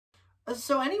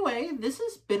So anyway, this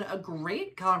has been a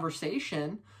great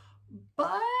conversation,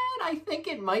 but I think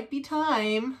it might be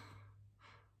time.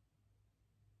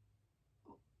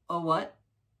 Oh, what?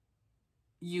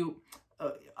 You,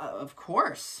 of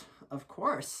course, of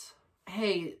course.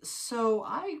 Hey, so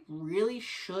I really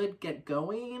should get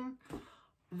going.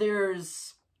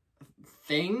 There's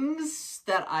things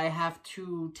that I have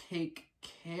to take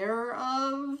care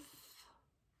of.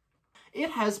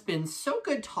 It has been so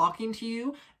good talking to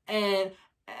you, and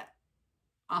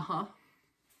uh-huh.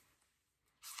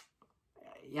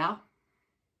 Yeah.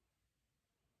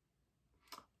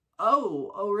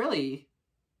 Oh, really?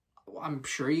 I'm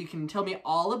sure you can tell me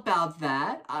all about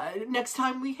that. Next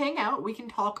time we hang out, we can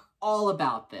talk all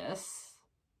about this.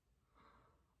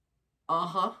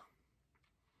 Uh-huh.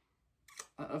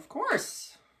 Of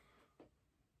course.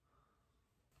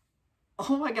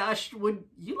 Oh my gosh, would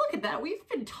you look at that? We've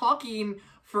been talking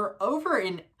for over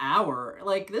an hour.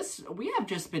 Like this, we have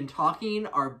just been talking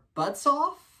our butts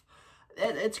off.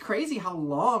 It's crazy how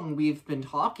long we've been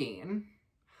talking.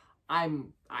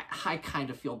 I kind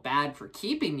of feel bad for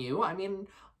keeping you. I mean,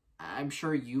 I'm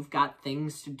sure you've got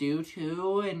things to do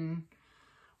too, and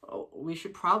we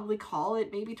should probably call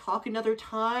it, maybe talk another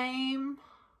time.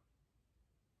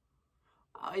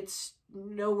 It's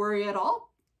no worry at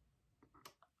all.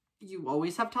 You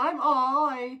always have time.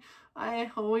 Aw,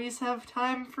 I always have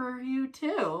time for you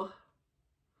too.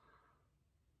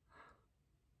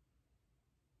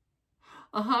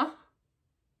 Uh-huh.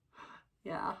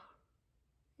 Yeah.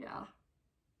 Yeah.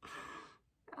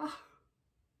 Yeah.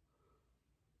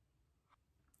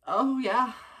 Oh,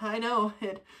 yeah, I know.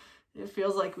 It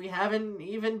feels like we haven't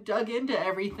even dug into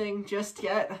everything just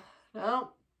yet.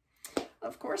 No,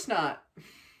 of course not.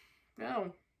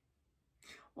 No.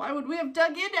 Why would we have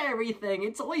dug into everything?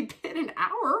 It's only been an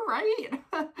hour, right?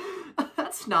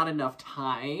 That's not enough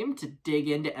time to dig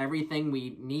into everything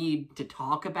we need to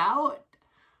talk about.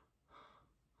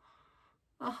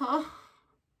 Uh-huh.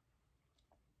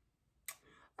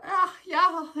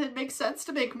 Yeah, it makes sense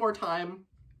to make more time.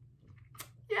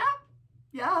 Yeah,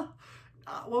 yeah.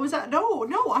 What was that? No,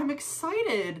 I'm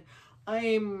excited.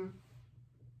 I'm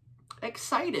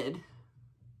excited.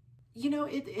 You know,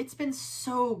 it's been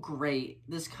so great,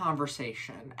 this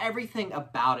conversation. Everything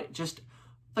about it, just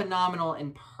phenomenal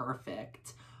and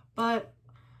perfect. But,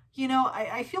 you know,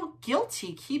 I feel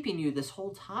guilty keeping you this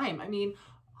whole time. I mean,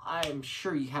 I'm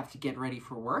sure you have to get ready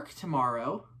for work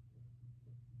tomorrow.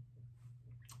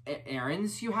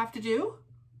 Errands you have to do?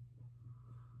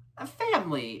 A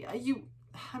family.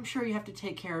 I'm sure you have to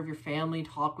take care of your family,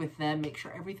 talk with them, make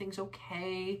sure everything's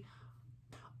okay.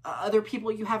 Other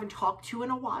people you haven't talked to in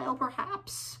a while,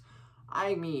 perhaps?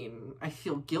 I mean, I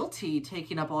feel guilty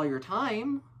taking up all your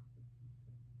time.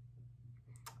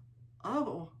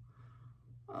 Oh.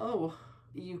 Oh.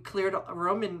 You cleared a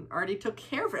room and already took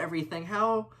care of everything.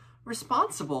 How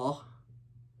responsible.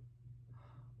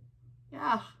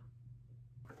 Yeah.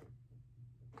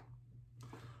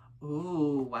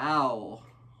 Ooh, wow.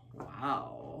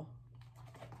 Wow.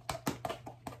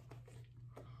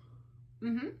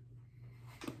 Mm-hmm.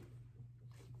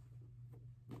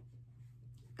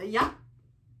 Yeah.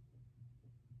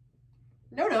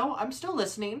 No, I'm still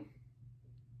listening.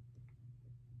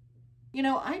 You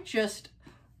know, I just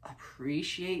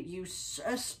appreciate you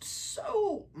just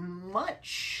so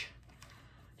much.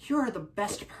 You're the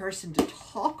best person to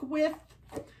talk with.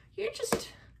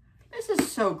 This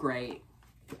is so great.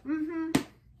 Mm-hmm.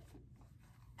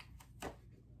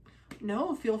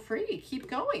 No, feel free. Keep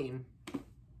going.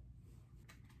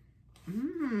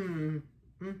 Mm-hmm.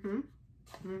 Mm-hmm.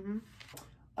 Mm-hmm.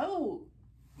 Oh,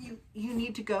 you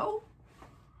need to go?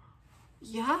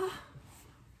 Yeah?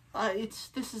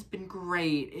 This has been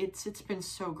great. It's been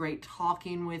so great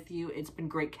talking with you. It's been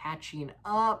great catching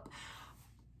up.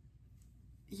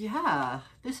 Yeah,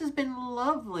 this has been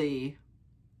lovely.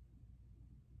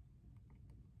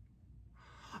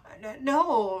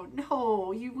 No,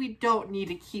 we don't need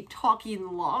to keep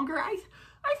talking longer. I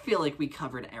feel like we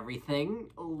covered everything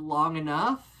long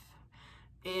enough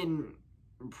in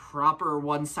proper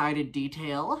one-sided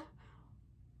detail.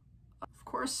 Of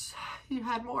course, you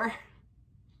had more.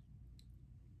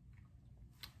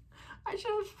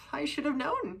 I should have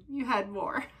known you had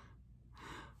more.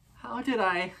 How did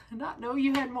I not know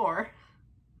you had more?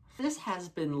 This has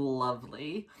been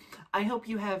lovely. I hope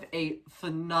you have a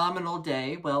phenomenal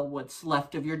day. Well, what's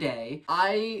left of your day.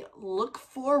 I look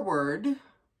forward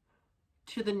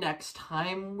to the next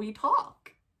time we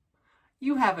talk.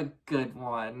 You have a good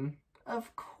one.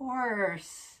 Of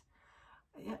course.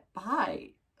 Yeah,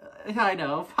 bye. I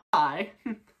know. Bye.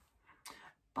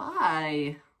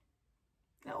 Bye.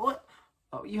 What?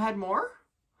 Oh, you had more?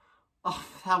 Oh,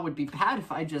 that would be bad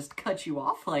if I just cut you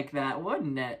off like that,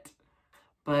 wouldn't it?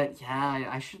 But yeah,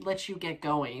 I should let you get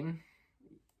going.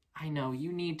 I know,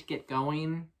 you need to get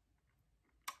going.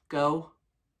 Go.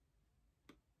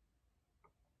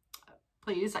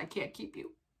 Please, I can't keep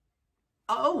you.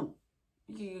 Oh!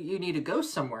 You need to go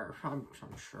somewhere. I'm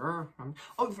sure.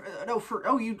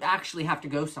 Oh, you actually have to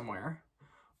go somewhere.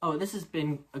 Oh, this has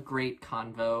been a great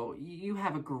convo. You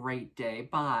have a great day.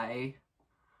 Bye.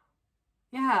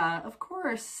 Yeah, of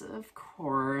course. Of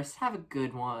course. Have a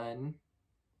good one.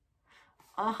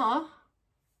 Uh-huh.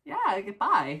 Yeah,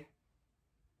 goodbye.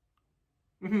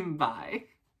 Bye.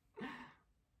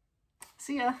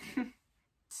 See ya.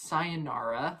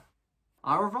 Sayonara.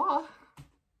 Au revoir.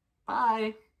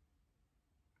 Bye.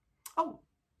 Oh,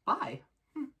 bye.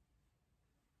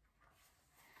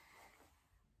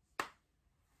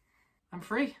 I'm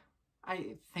free.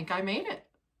 I think I made it.